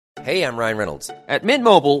Hey, I'm Ryan Reynolds. At Mint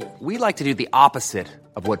Mobile, we like to do the opposite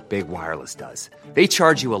of what Big Wireless does. They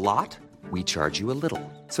charge you a lot, we charge you a little.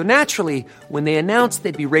 So naturally, when they announced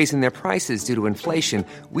they'd be raising their prices due to inflation,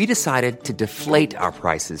 we decided to deflate our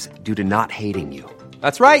prices due to not hating you.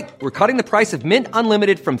 That's right. We're cutting the price of Mint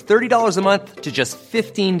Unlimited from $30 a month to just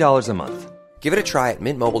 $15 a month. Give it a try at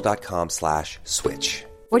mintmobile.com/switch.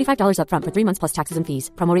 $45 up front for 3 months plus taxes and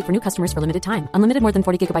fees. Promo rate for new customers for limited time. Unlimited more than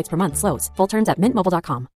 40 gigabytes per month. Slows full terms at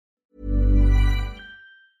mintmobile.com.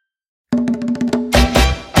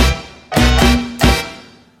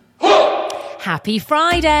 Happy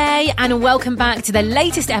Friday and welcome back to the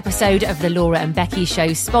latest episode of the Laura and Becky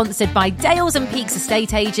Show, sponsored by Dales and Peaks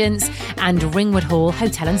Estate Agents and Ringwood Hall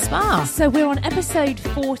Hotel and Spa. So we're on episode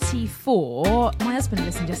 44. My husband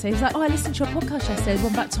listened yesterday. He was like, I listened to your podcast yesterday, the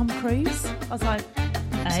one about Tom Cruise. I was like,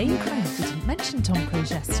 hey, we didn't mention Tom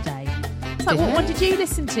Cruise yesterday. It's like, what one did you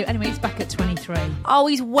listen to? Anyway, he's back at 23. Oh,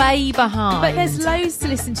 he's way behind. But there's loads to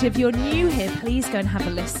listen to. If you're new here, please go and have a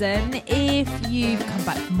listen. If you've come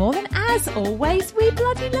back for more, then as always, we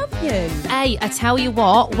bloody love you. Hey, I tell you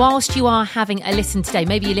what, whilst you are having a listen today,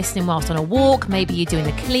 maybe you're listening whilst on a walk, maybe you're doing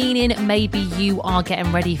the cleaning, maybe you are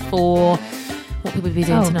getting ready for what people will be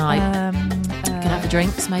doing tonight. Going out for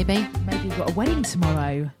drinks, maybe. Maybe you've got a wedding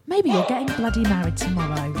tomorrow. Maybe you're getting bloody married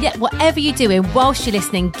tomorrow. Yeah, whatever you're doing, whilst you're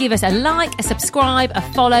listening, give us a like, a subscribe, a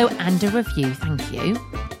follow and a review. Thank you.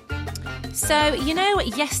 So, you know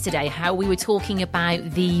yesterday how we were talking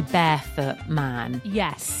about the barefoot man?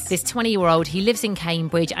 Yes. This 20-year-old, he lives in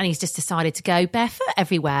Cambridge and he's just decided to go barefoot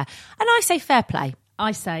everywhere. And I say fair play.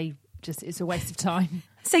 I say just it's a waste of time.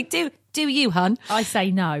 So do you, hun? I say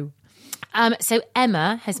no. So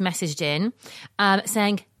Emma has messaged in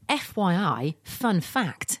saying, FYI, fun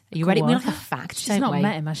fact. Are you ready? We like a fact, She's don't not we?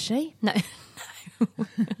 met him, has she? No.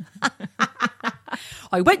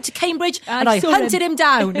 I went to Cambridge and I hunted him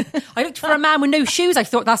down. I looked for a man with no shoes. I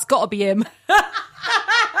thought, that's got to be him.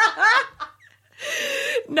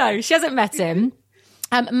 No, she hasn't met him.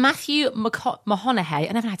 Matthew McConaughey,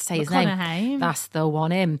 I never had to say his name. That's the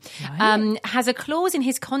one, him. Right. Has a clause in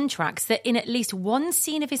his contracts that in at least one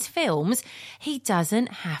scene of his films, he doesn't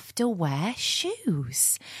have to wear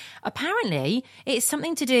shoes. Apparently, it's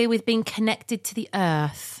something to do with being connected to the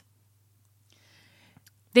earth.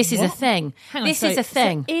 This is a thing. This is a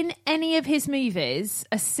thing. So in any of his movies,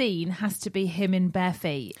 a scene has to be him in bare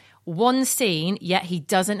feet. One scene, yet he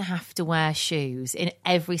doesn't have to wear shoes in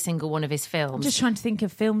every single one of his films. I'm just trying to think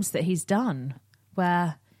of films that he's done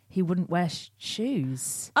where he wouldn't wear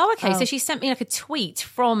shoes. Oh, okay. So she sent me like a tweet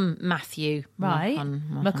from Matthew. Right.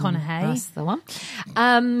 McConaughey. That's the one.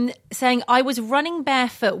 Saying, I was running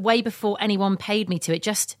barefoot way before anyone paid me to. It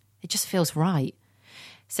just feels right.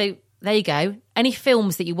 So there you go. Any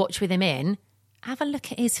films that you watch with him in, have a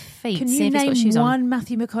look at his feet. Can see you if he's got name shoes one on.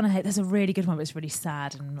 Matthew McConaughey? There's a really good one, but it's really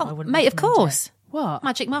sad. And I wouldn't mate, of course. It. What?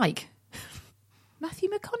 Magic Mike. Matthew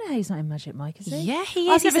McConaughey's not in Magic Mike, is he? Yeah, he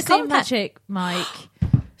I've is. never He's the seen Magic Mike.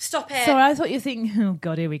 Stop it. Sorry, I thought you were thinking... Oh,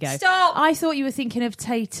 God, here we go. Stop. I thought you were thinking of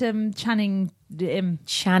Channing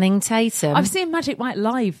Tatum. I've seen Magic Mike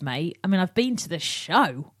live, mate. I mean, I've been to the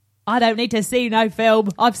show. I don't need to see no film.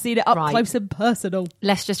 I've seen it up close and personal.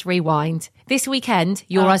 Let's just rewind. This weekend,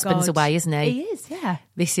 your husband's away, isn't he? He is, yeah.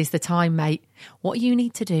 This is the time, mate. What you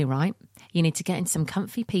need to do, right? You need to get in some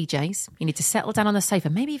comfy PJs. You need to settle down on the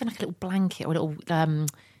sofa, maybe even like a little blanket or a little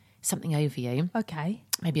something over you. Okay.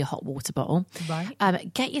 Maybe a hot water bottle. Right.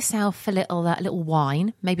 Get yourself a little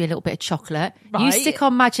wine, maybe a little bit of chocolate. Right. You stick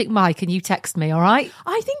on Magic Mike and you text me, all right?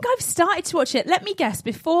 I think I've started to watch it. Let me guess.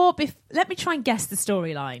 Let me try and guess the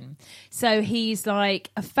storyline. So he's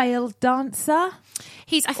like a failed dancer. I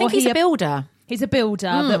think he's a builder. He's a builder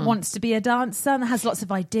that wants to be a dancer and has lots of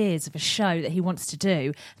ideas of a show that he wants to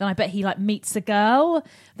do. Then I bet he meets a girl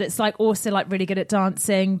that's also really good at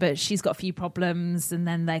dancing, but she's got a few problems, and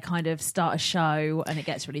then they kind of start a show and it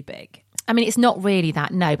gets really big. I mean, it's not really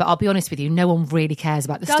that, no, but I'll be honest with you, no one really cares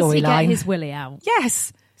about the storyline. Does he get his willy out?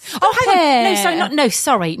 Yes. Hang on. No,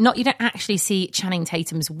 sorry. Not you don't actually see Channing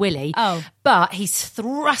Tatum's willy. Oh. But he's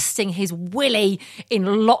thrusting his willy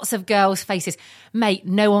in lots of girls' faces. Mate,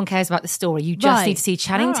 no one cares about the story. You just need to see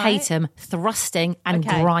Channing Tatum thrusting and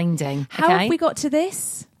grinding. How have we got to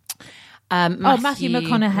this? Matthew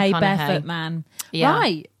McConaughey, Barefoot Man. Yeah.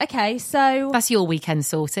 Right. Okay, so that's your weekend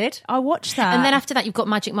sorted. I'll watch that. And then after that, you've got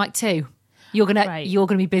Magic Mike 2. You're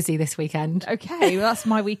gonna be busy this weekend. Okay, well, that's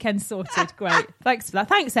my weekend sorted. Great. Thanks for that.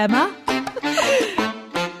 Thanks, Emma.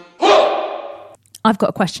 I've got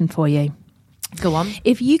a question for you. Go on.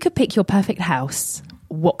 If you could pick your perfect house,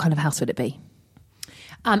 what kind of house would it be?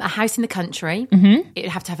 A house in the country. Mm-hmm. It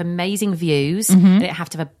would have to have amazing views. Mm-hmm. And it would have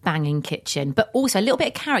to have a banging kitchen. But also a little bit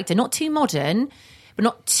of character. Not too modern, but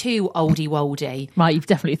not too oldie-woldy. Right, you've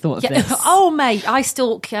definitely thought of this. Oh, mate, I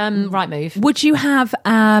stalk Rightmove. Would you have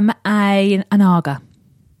an Aga?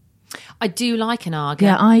 I do like an Aga.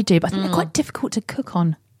 Yeah, I do, but I think they're quite difficult to cook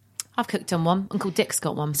on. I've cooked on one. Uncle Dick's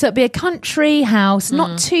got one. So it'd be a country house,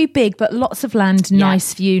 not too big, but lots of land,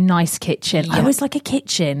 nice view, nice kitchen. I always like a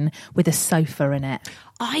kitchen with a sofa in it.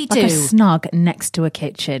 I do. Like a snug next to a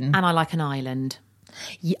kitchen. And I like an island.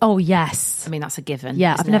 Oh, yes. I mean, that's a given.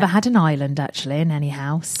 Yeah, I've never had an island, actually, in any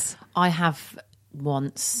house. I have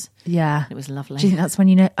once. Yeah. It was lovely. Do you think that's when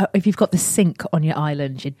you know, if you've got the sink on your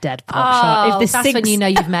island, you're dead posh? Oh, if that's when you know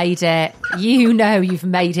you've made it. You know you've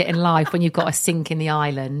made it in life when you've got a sink in the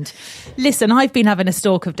island. Listen, I've been having a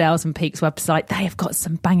stalk of Dales and Peak's website. They have got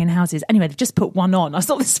some banging houses. Anyway, they've just put one on. I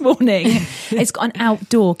saw this morning. It's got an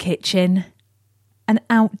outdoor kitchen. An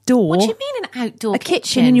outdoor... What do you mean an outdoor kitchen? A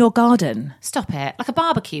kitchen in your garden. Stop it. Like a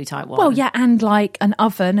barbecue type one? Well, yeah, and like an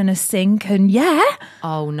oven and a sink and yeah.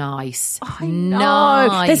 Oh, nice. I know.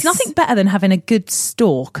 Nice. There's nothing better than having a good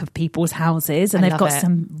stalk of people's houses and they've got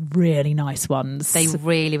some really nice ones. They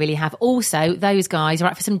really, really have. Also, those guys are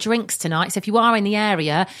out for some drinks tonight. So if you are in the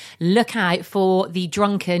area, look out for the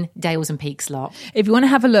drunken Dales and Peaks lot. If you want to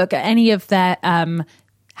have a look at any of their...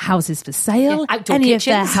 houses for sale, outdoor any kitchens.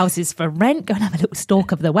 of their houses for rent, go and have a little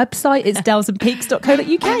stalk of their website. It's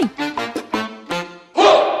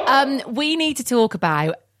dalesandpeaks.co.uk. We need to talk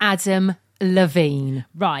about Adam Levine.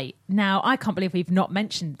 Right. Now, I can't believe we've not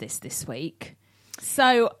mentioned this week.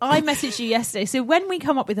 So I messaged you yesterday. So when we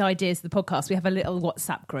come up with ideas for the podcast, we have a little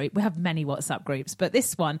WhatsApp group. We have many WhatsApp groups, but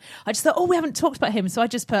this one, I just thought, we haven't talked about him. So I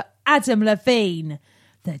just put Adam Levine,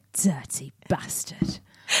 the dirty bastard.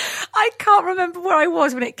 I can't remember where I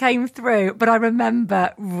was when it came through, but I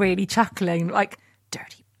remember really chuckling, like,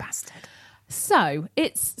 dirty bastard. So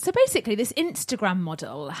basically this Instagram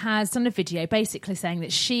model has done a video basically saying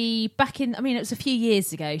that it was a few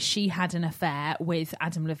years ago, she had an affair with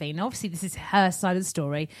Adam Levine. Obviously, this is her side of the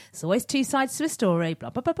story. There's always two sides to a story,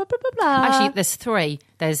 blah, blah, blah, blah, blah, blah, blah. Actually, there's three.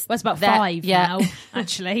 It's about five now,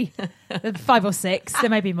 actually. 5 or 6, there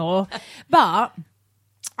may be more. But...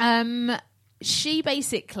 she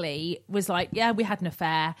basically was like, yeah, we had an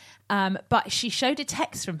affair. But she showed a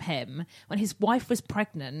text from him when his wife was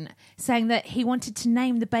pregnant saying that he wanted to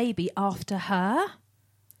name the baby after her.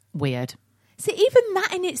 Weird. See, even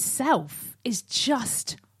that in itself is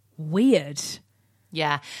just weird.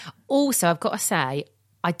 Yeah. Also, I've got to say,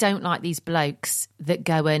 I don't like these blokes that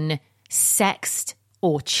go and sext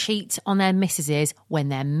or cheat on their missuses when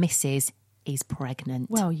their missus is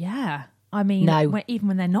pregnant. Well, yeah. I mean, even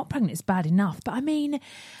when they're not pregnant, it's bad enough. But I mean,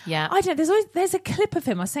 yeah, I don't know. There's a clip of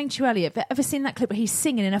him. I was saying to you earlier, have you ever seen that clip where he's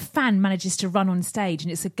singing and a fan manages to run on stage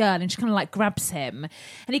and it's a girl and she kind of like grabs him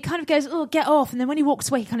and he kind of goes, oh, get off. And then when he walks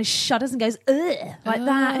away, he kind of shudders and goes, ugh, like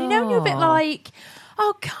that. And you're a bit like,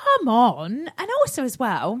 oh, come on. And also as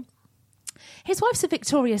well, his wife's a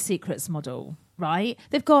Victoria's Secrets model, right?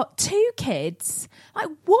 They've got 2 kids.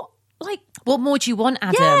 What more do you want,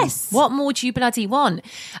 Adam? Yes. What more do you bloody want?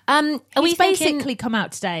 He's basically come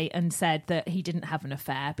out today and said that he didn't have an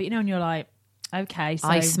affair. But, and you're like, okay,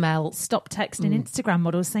 so stop texting Instagram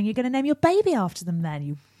models saying you're going to name your baby after them then,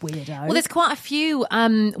 you weirdo. Well, there's quite a few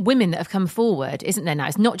women that have come forward, isn't there now?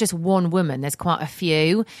 It's not just one woman, there's quite a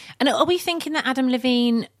few. And are we thinking that Adam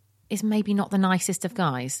Levine is maybe not the nicest of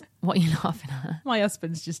guys? What are you laughing at? My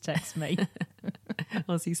husband's just texted me.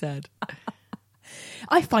 What's he said?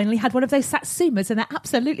 I finally had one of those satsumas and they're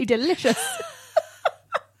absolutely delicious.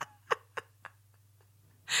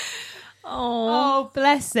 Oh,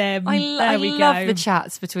 bless him. I love the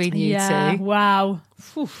chats between you two. Wow.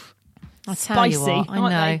 I'll tell you what, I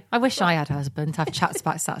know. I wish I had a husband to have chats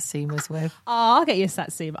about satsumas with. Oh, I'll get you a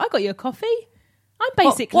satsuma. I got you a coffee. I'm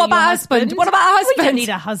basically What about a husband? What about a husband? We don't need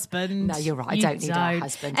a husband. No, you're right. I don't need a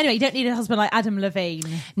husband. Anyway, you don't need a husband like Adam Levine.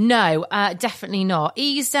 No, definitely not.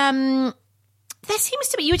 He's... There seems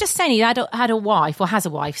to be, you were just saying he had a wife, or has a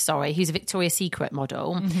wife, sorry, who's a Victoria's Secret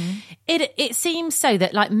model. Mm-hmm. It seems so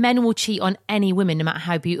that like men will cheat on any women no matter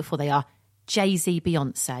how beautiful they are. Jay-Z,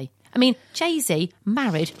 Beyonce. I mean, Jay-Z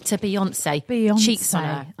married to Beyonce. Cheats on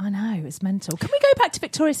her. I know, it's mental. Can we go back to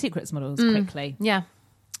Victoria's Secret models quickly? Yeah.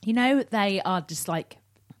 You know, they are just like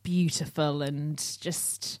beautiful and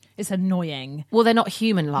just, it's annoying. Well, they're not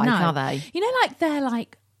human-like, are they? You know, like they're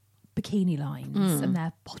like bikini lines and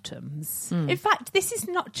their bottoms. In fact, this is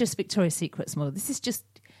not just Victoria's Secret's model. This is just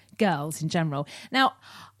girls in general. Now,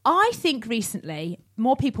 I think recently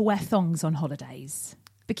more people wear thongs on holidays,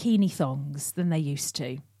 bikini thongs, than they used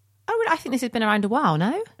to. Oh, I think this has been around a while,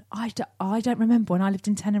 no? I don't remember when I lived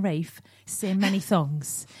in Tenerife seeing many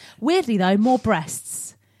thongs. Weirdly, though, more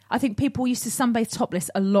breasts. I think people used to sunbathe topless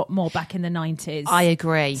a lot more back in the 90s. I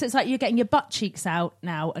agree. So it's like you're getting your butt cheeks out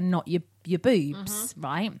now and not your boobs,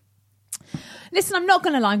 right? Listen, I'm not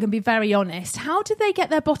going to lie, I'm going to be very honest. How do they get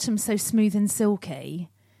their bottoms so smooth and silky?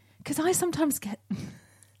 Because I sometimes get...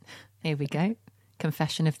 Here we go.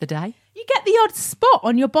 Confession of the day. You get the odd spot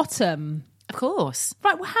on your bottom. Of course.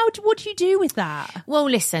 Right, well, what do you do with that? Well,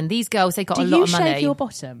 listen, these girls, they got a lot of money. Do you shave your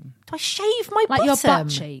bottom? Do I shave my bottom? Like your butt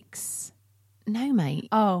cheeks? No, mate.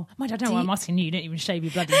 Oh, I don't know why I'm asking you. You don't even shave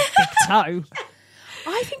your bloody big toe.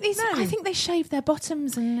 I think they shave their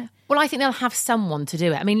bottoms and... Well, I think they'll have someone to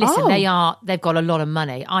do it. I mean, listen, they've got a lot of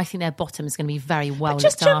money. I think their bottom's going to be very well looked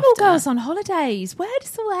after. Just general girls on holidays. Where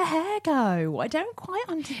does all their hair go? I don't quite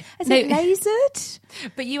understand. Is it lasered?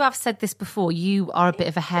 But you have said this before. You are a bit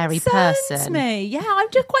of a hairy person. person. Me. Yeah, I'm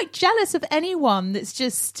just quite jealous of anyone that's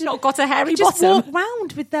just... not got a hairy just bottom. Walk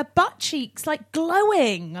round with their butt cheeks, like,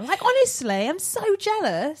 glowing. Like, honestly, I'm so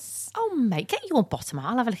jealous. Oh, mate, get your bottom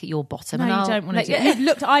out. I'll have a look at your bottom. No, you don't want to do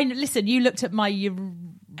it. You looked at my...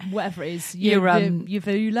 whatever it is, your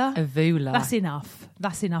uvula. That's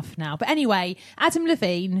enough now. But anyway, Adam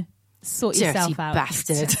Levine, sort yourself out.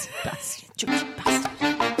 Bastard. Dirty bastard.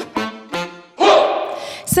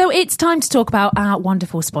 So it's time to talk about our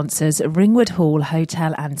wonderful sponsors, Ringwood Hall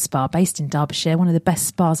Hotel and Spa, based in Derbyshire, one of the best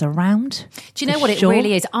spas around. Do you know what it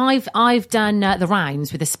really is? I've done the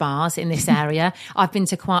rounds with the spas in this area. I've been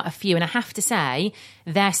to quite a few, and I have to say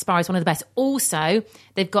their spa is one of the best. Also,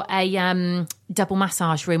 they've got a double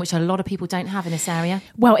massage room, which a lot of people don't have in this area.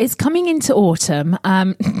 Well, it's coming into autumn.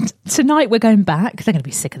 Tonight we're going back. They're going to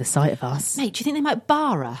be sick of the sight of us. Mate, do you think they might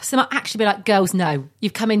bar us? They might actually be like, girls, no,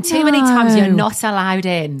 you've come in too many times, you're not allowed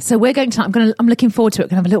in. So we're going to, I'm looking forward to it. We're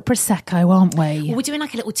going to have a little Prosecco, aren't we? Well, we're doing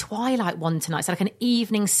like a little twilight one tonight. So like an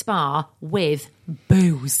evening spa with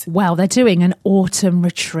booze. Well, they're doing an autumn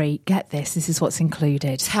retreat. Get this is what's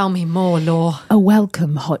included. Tell me more, Law. A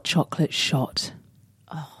welcome hot chocolate shot.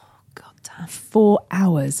 Oh, God damn. 4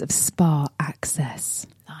 hours of spa access.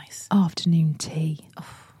 Nice. Afternoon tea. Oh.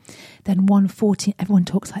 Then 140, everyone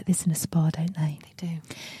talks like this in a spa, don't they? They do.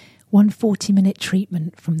 1 40-minute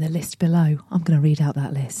treatment from the list below. I'm going to read out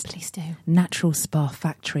that list. Please do. Natural Spa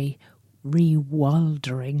Factory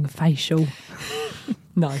Rewildering Facial.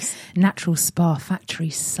 Nice. Natural Spa Factory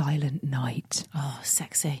Silent Night. Oh,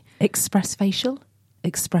 sexy. Express Facial,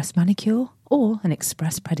 Express Manicure, or an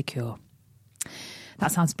Express Pedicure.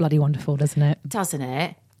 That sounds bloody wonderful, doesn't it? Doesn't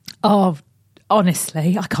it? Oh,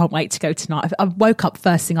 honestly, I can't wait to go tonight. I woke up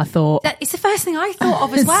first thing I thought. It's the first thing I thought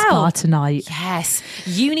of as well. Spa tonight. Yes.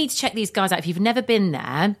 You need to check these guys out. If you've never been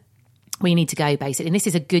there, we need to go, basically. And this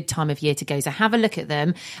is a good time of year to go. So have a look at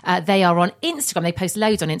them. They are on Instagram. They post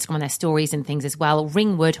loads on Instagram on their stories and things as well.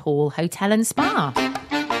 Ringwood Hall Hotel and Spa.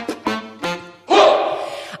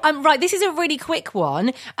 Right, this is a really quick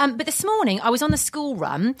one. But this morning I was on the school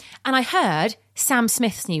run and I heard Sam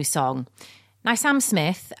Smith's new song. Now, Sam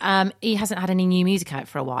Smith, he hasn't had any new music out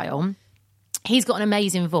for a while. He's got an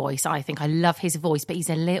amazing voice, I think. I love his voice, but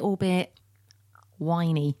he's a little bit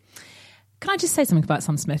whiny. Can I just say something about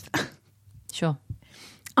Sam Smith? Sure.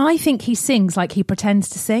 I think he sings like he pretends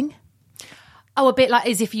to sing. Oh, a bit like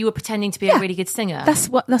as if you were pretending to be a really good singer. That's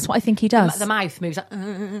what I think he does. The mouth moves like...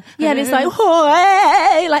 Yeah, and it's like, oh,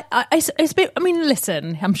 hey! Like, it's a bit, I mean,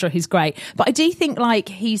 listen, I'm sure he's great, but I do think like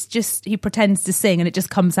he pretends to sing and it just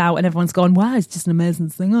comes out and everyone's gone, wow, he's just an amazing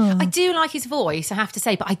singer. I do like his voice, I have to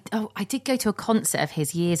say, but I did go to a concert of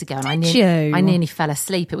his years ago and I nearly fell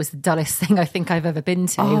asleep. It was the dullest thing I think I've ever been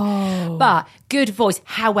to. Oh. But good voice.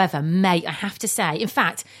 However, mate, I have to say, in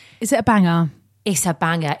fact... Is it a banger? It's a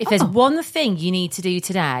banger. If there's one thing you need to do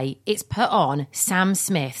today, it's put on Sam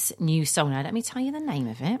Smith's new song. Now, let me tell you the name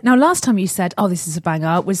of it. Now, last time you said, oh, this is a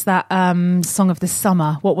banger, was that Song of the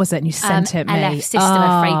Summer. What was it? And you sent it me. LF System,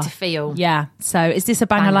 Afraid to Feel. Yeah. So is this a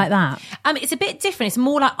banger like that? It's a bit different. It's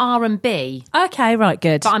more like R&B. Okay, right,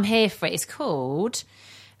 good. But I'm here for it. It's called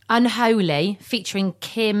Unholy, featuring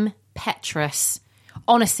Kim Petras.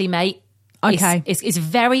 Honestly, mate, okay. It's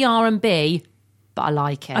very R&B, but I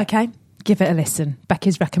like it. Okay. Give it a listen.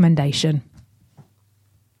 Becky's recommendation.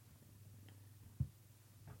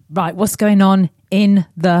 Right, what's going on in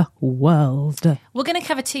the world? We're going to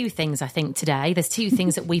cover 2 things, I think, today. There's 2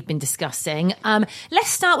 things that we've been discussing. Let's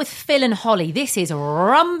start with Phil and Holly. This is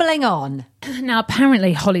rumbling on. Now,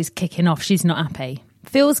 apparently Holly's kicking off. She's not happy.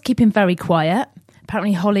 Phil's keeping very quiet.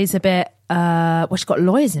 Apparently Holly's a bit she's got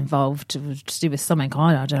lawyers involved to do with something.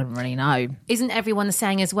 I don't really know. Isn't everyone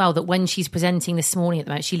saying as well that when she's presenting this morning at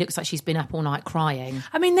the moment, she looks like she's been up all night crying?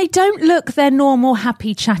 I mean, they don't look their normal,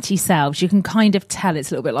 happy, chatty selves. You can kind of tell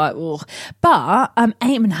it's a little bit like, oh. But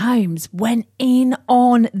Eamon Holmes went in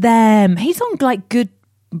on them. He's on like Good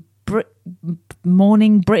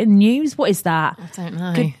Morning Britain News. What is that? I don't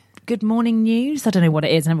know. Good Morning News? I don't know what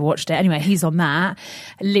it is. I never watched it. Anyway, he's on that.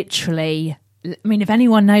 Literally... I mean, if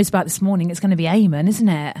anyone knows about This Morning, it's going to be Eamon, isn't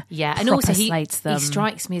it? Yeah, and Proper also he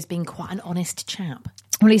strikes me as being quite an honest chap.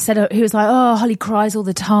 Well, he said, he was like, oh, Holly cries all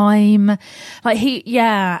the time. Like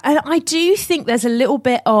and I do think there's a little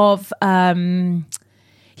bit of,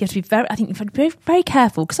 you have to be very very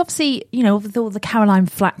careful, because obviously, you know, with all the Caroline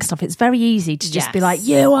Flack stuff, it's very easy to just be like,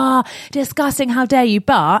 you are disgusting, how dare you?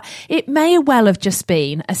 But it may well have just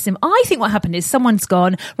been I think what happened is someone's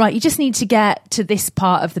gone, right, you just need to get to this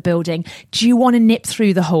part of the building. Do you want to nip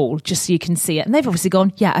through the hall just so you can see it? And they've obviously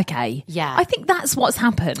gone, yeah, okay. Yeah. I think that's what's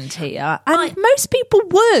happened here. And most people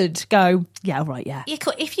would go, yeah, all right, yeah.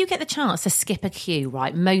 If you get the chance to skip a queue,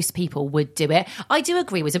 right, most people would do it. I do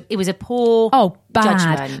agree, it was a poor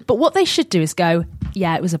judgment. But what they should do is go,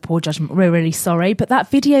 yeah, it was a poor judgment. We're really sorry. But that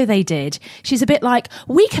video they did, she's a bit like,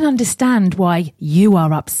 we can understand why you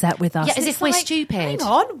are upset with us. Yeah, as if we're stupid. Hang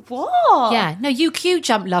on, what? Yeah, no, you queue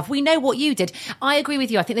jump, love. We know what you did. I agree with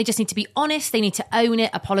you. I think they just need to be honest. They need to own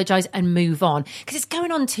it, apologise and move on. Because it's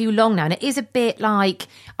going on too long now. And it is a bit like,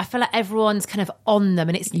 I feel like everyone's kind of on them.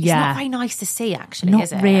 And it's not very nice to see, actually,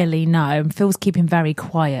 is it? Not really, no. And Phil's keeping very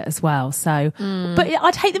quiet as well. So, But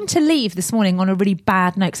I'd hate them to leave this morning on a really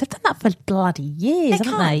bad note, because they've done that for bloody years,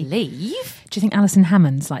 haven't they? Leave. Do you think Alison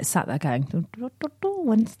Hammond's like sat there going,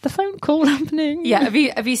 when's the phone call happening? Yeah,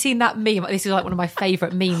 have you seen that meme? This is like one of my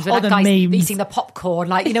favourite memes. Where the that guy's memes. eating the popcorn,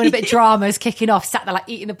 like, you know, when a bit of drama's kicking off, sat there like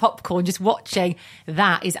eating the popcorn, just watching.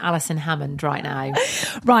 That is Alison Hammond right now.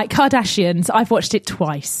 Right, Kardashians. I've watched it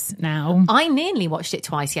twice now. I nearly watched it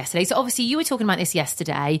twice yesterday. So obviously you were talking about this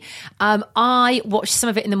yesterday. I watched some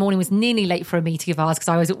of it in the morning, was nearly late for a meeting of ours because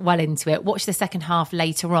I was well into it. Watched the second half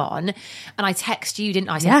later on. And I text you, didn't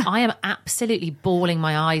I? I said, I am absolutely bawling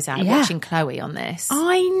my eyes out watching Chloe on this.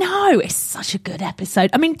 I know. It's such a good episode.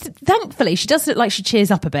 I mean, thankfully, she does look like she cheers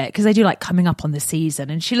up a bit, because they do like coming up on the season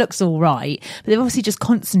and she looks all right. But they've obviously just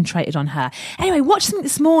concentrated on her. Anyway, watched something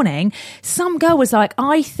this morning. Some girl was like,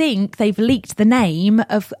 I think they've leaked the name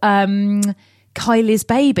of... Kylie's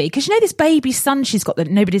baby, because you know this baby son she's got that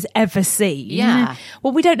nobody's ever seen. Yeah.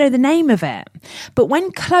 Well, we don't know the name of it. But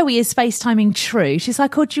when Chloe is FaceTiming True, she's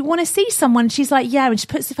like, oh, do you want to see someone? She's like, yeah. And she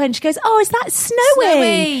puts the phone and she goes, oh, is that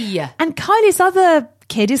Snowy? And Kylie's other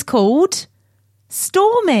kid is called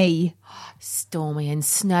Stormy. Stormy and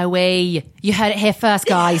Snowy. You heard it here first,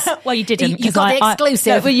 guys. Well, you didn't. You got the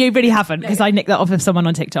exclusive. No, you really haven't, because I nicked that off of someone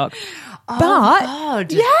on TikTok. Oh, but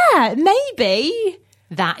God. Yeah, maybe.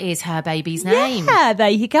 That is her baby's name. Yeah, there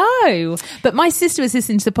you go. But my sister was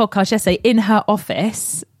listening to the podcast yesterday in her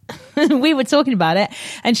office. We were talking about it,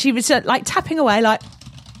 and she was like tapping away, like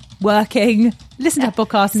working, listened to her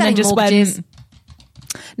podcast, and then just went,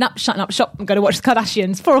 "Nope, shutting up shop. I'm going to watch the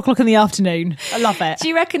Kardashians. 4:00 in the afternoon. I love it." Do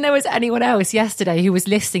you reckon there was anyone else yesterday who was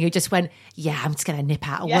listening who just went, "Yeah, I'm just going to nip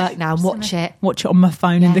out of work now and watch it on my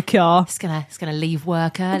phone in the car. It's going to leave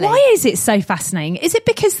work early." Why is it so fascinating? Is it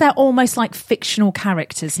because they're almost like fictional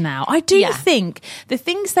characters now? I do think the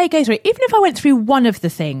things they go through, even if I went through one of the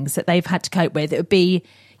things that they've had to cope with, it would be...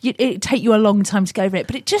 It'd take you a long time to go over it,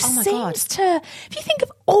 but it just seems to... If you think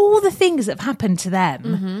of all the things that have happened to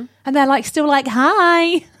them, and they're like still like,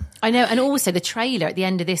 hi... I know, and also the trailer at the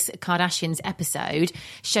end of this Kardashians episode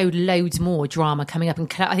showed loads more drama coming up.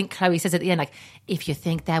 And I think Chloe says at the end, like, if you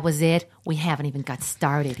think that was it, we haven't even got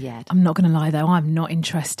started yet. I'm not going to lie, though, I'm not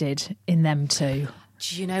interested in them two.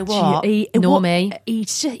 Do you know what? Nor me.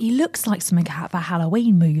 He looks like something out of a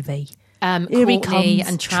Halloween movie. Courtney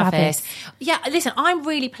and Travis. Yeah, listen, I'm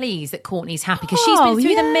really pleased that Courtney's happy, because she's been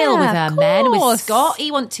through the mill with her men, with Scott.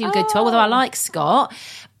 He wasn't too good to her, although I like Scott.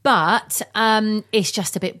 But it's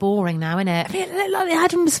just a bit boring now, isn't it? A bit like the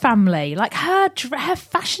Addams Family. Like her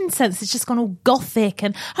fashion sense has just gone all gothic.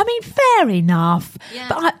 And I mean, fair enough. Yeah.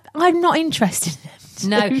 But I'm not interested in them.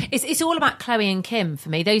 No, it's all about Chloe and Kim for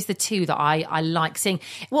me. Those are the two that I like seeing.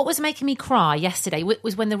 What was making me cry yesterday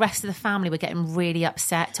was when the rest of the family were getting really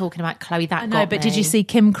upset talking about Chloe. That I know, but did you see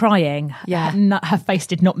Kim crying? Yeah. Her face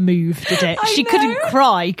did not move, did it? She couldn't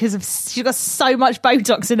cry because she got so much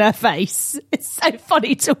Botox in her face. It's so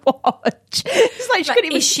funny to watch. It's like she couldn't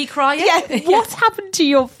even... Is she crying? Yeah. What happened to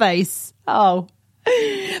your face? Oh.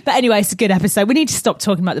 But anyway, it's a good episode. We need to stop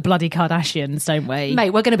talking about the bloody Kardashians, don't we?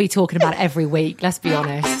 Mate, we're going to be talking about it every week, let's be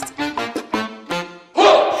honest.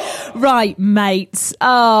 Right, mates.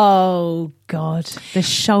 Oh, God. The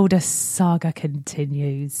shoulder saga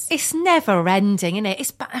continues. It's never ending, isn't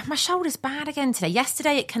it? My shoulder's bad again today.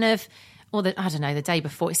 Yesterday it kind of... Or I don't know, the day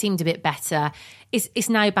before, it seemed a bit better. It's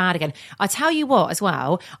now bad again. I tell you what, as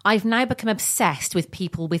well, I've now become obsessed with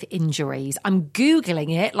people with injuries. I'm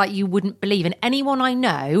Googling it like you wouldn't believe. And anyone I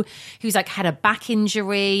know who's like had a back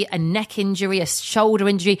injury, a neck injury, a shoulder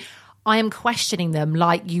injury, I am questioning them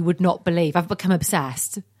like you would not believe. I've become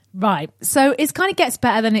obsessed. Right. So it kind of gets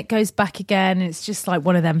better, then it goes back again. It's just like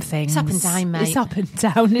one of them things. It's up and down, mate. It's up and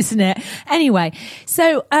down, isn't it? Anyway,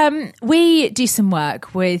 so we do some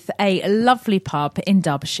work with a lovely pub in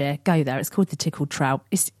Derbyshire. Go there. It's called the Tickled Trout.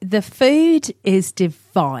 The food is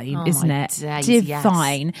divine, isn't it? Days,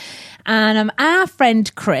 divine. Yes. And our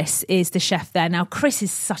friend Chris is the chef there. Now, Chris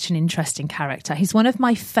is such an interesting character. He's one of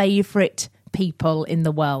my favourite people in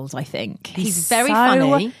the world, I think. He's very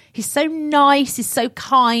funny. He's so nice. He's so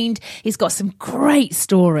kind. He's got some great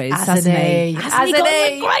stories, hasn't he? Hasn't he got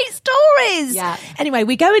some great stories? Yeah. Anyway,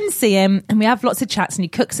 we go and see him and we have lots of chats and he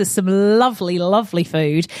cooks us some lovely, lovely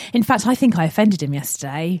food. In fact, I think I offended him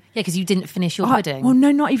yesterday. Yeah, because you didn't finish your pudding. Well,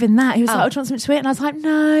 no, not even that. He was like, oh, do you want something to eat? And I was like,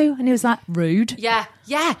 no. And he was like, rude. Yeah.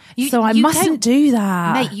 So I mustn't do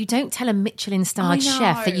that. Mate, you don't tell a Michelin-starred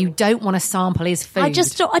chef that you don't want to sample his food. I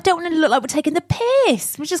don't want to look like we're taking the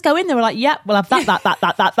piss. We just go in there, we're like, yeah, we'll have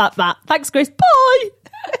that. Thanks, Chris. Bye.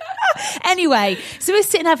 Anyway, so we're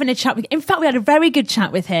sitting having a chat. In fact, we had a very good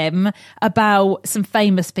chat with him about some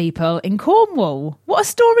famous people in Cornwall. What a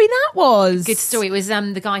story that was. Good story. It was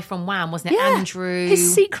the guy from Wham, wasn't it? Yeah, Andrew.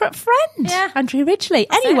 His secret friend. Yeah. Andrew Ridgely.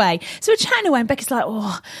 Anyway, so we're chatting away and Becky's like,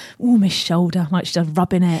 oh, my shoulder. Like she's just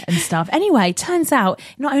rubbing it and stuff. Anyway, turns out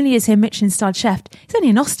not only is he a Michelin-starred chef, he's only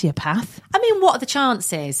an osteopath. I mean, what are the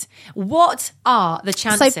chances? What are the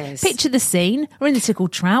chances? So picture the scene. We're in the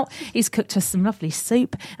Tickled Trout. He's cooked us some lovely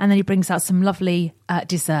soup and then he brings out some lovely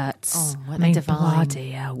desserts. Oh, what a divine.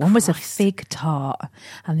 Bloody hell. One was a fig tart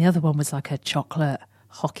and the other one was like a chocolate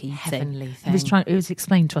hockey heavenly thing. thing. He was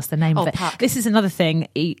explaining to us the name of it. Puck. This is another thing.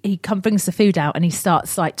 He brings the food out and he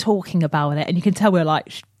starts like talking about it and you can tell we're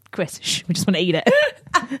like, Chris, we just want to eat it.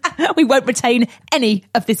 We won't retain any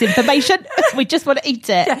of this information. We just want to eat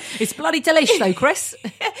it. Yeah, it's bloody delicious though, Chris.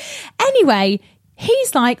 Anyway,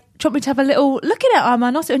 he's like, do you want me to have a little look at it? I'm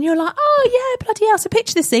on and you're like, oh yeah, bloody hell. So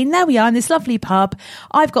picture the scene. There we are in this lovely pub.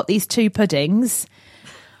 I've got these two puddings.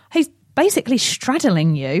 He's basically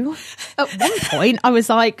straddling you. At one point, I was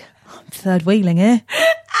like, I'm third wheeling here.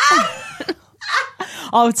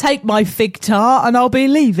 I'll take my fig tart and I'll be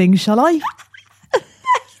leaving, shall I?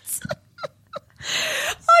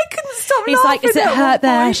 I couldn't stop He's laughing. like, is it hurt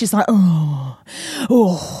there? She's like, oh,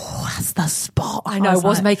 that's the spot. I know, I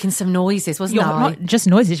was making some noises, wasn't I? Not just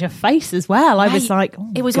noises, your face as well. I was like,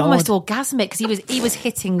 oh, it was God. almost orgasmic because he was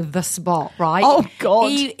hitting the spot, right? Oh, God.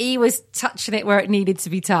 He was touching it where it needed to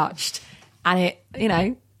be touched. And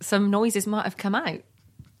it, some noises might have come out.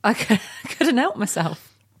 I couldn't help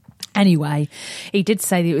myself. Anyway, he did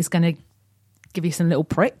say that he was going to give you some little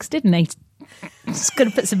pricks, didn't he? Just going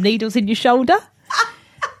to put some needles in your shoulder.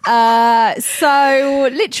 So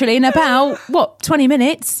literally in about 20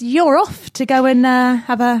 minutes you're off to go and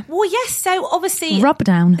have a so obviously rub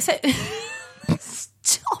down. So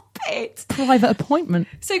stop it. Private appointment.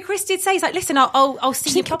 So Chris did say, he's like, listen, I'll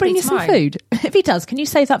see you properly bring tomorrow. You some food? If he does, can you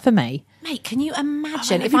save that for me? Mate, can you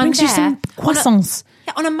imagine if he I'm brings there you some croissants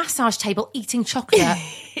on a massage table eating chocolate?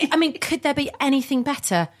 I mean, could there be anything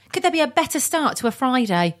better? Could there be a better start to a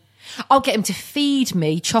Friday? I'll get him to feed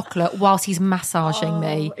me chocolate whilst he's massaging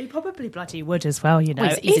me. He probably bloody would as well, you know.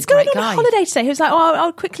 Well, he's a going great on guy. a holiday today. He was like,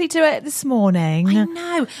 I'll quickly do it this morning. I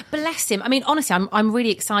know. Bless him. I mean, honestly, I'm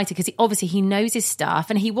really excited because obviously he knows his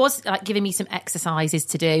stuff and he was like giving me some exercises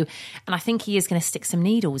to do. And I think he is going to stick some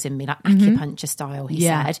needles in me, like acupuncture style, he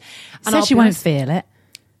said. And said you won't feel it.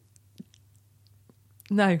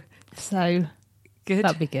 No. So good.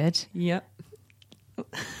 That'd be good. Yep.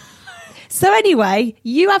 So anyway,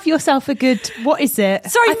 you have yourself a good, what is it?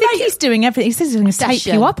 Sorry, I think he's doing everything. He says he's going to tape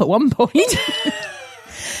you up at one point.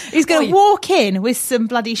 He's going to walk in with some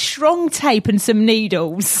bloody strong tape and some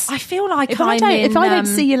needles. I feel like if I don't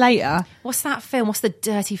see you later. What's that film? What's the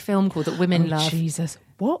dirty film called that women love? Jesus.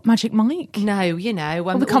 What? Magic Mike? No,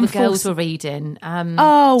 all the girls were reading.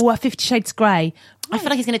 50 Shades Grey. I feel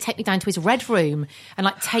like he's going to take me down to his red room and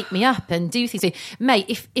like tape me up and do things.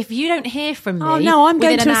 Mate, if you don't hear from me, I'm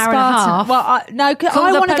going to an hour and a half. Well, I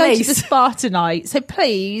want to go to the spa tonight. So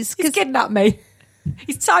please, he's kidnapped me.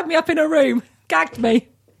 He's tied me up in a room, gagged me.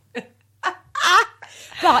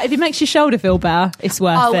 But if it makes your shoulder feel better, it's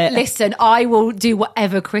worth it. Listen, I will do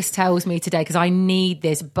whatever Chris tells me today because I need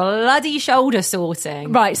this bloody shoulder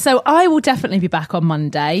sorting. Right, so I will definitely be back on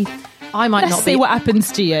Monday. I might Let's not see what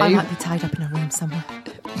happens to you. I might be tied up in a room somewhere.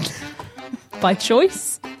 By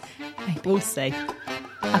choice? Maybe. We'll see.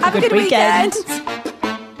 Have a good weekend.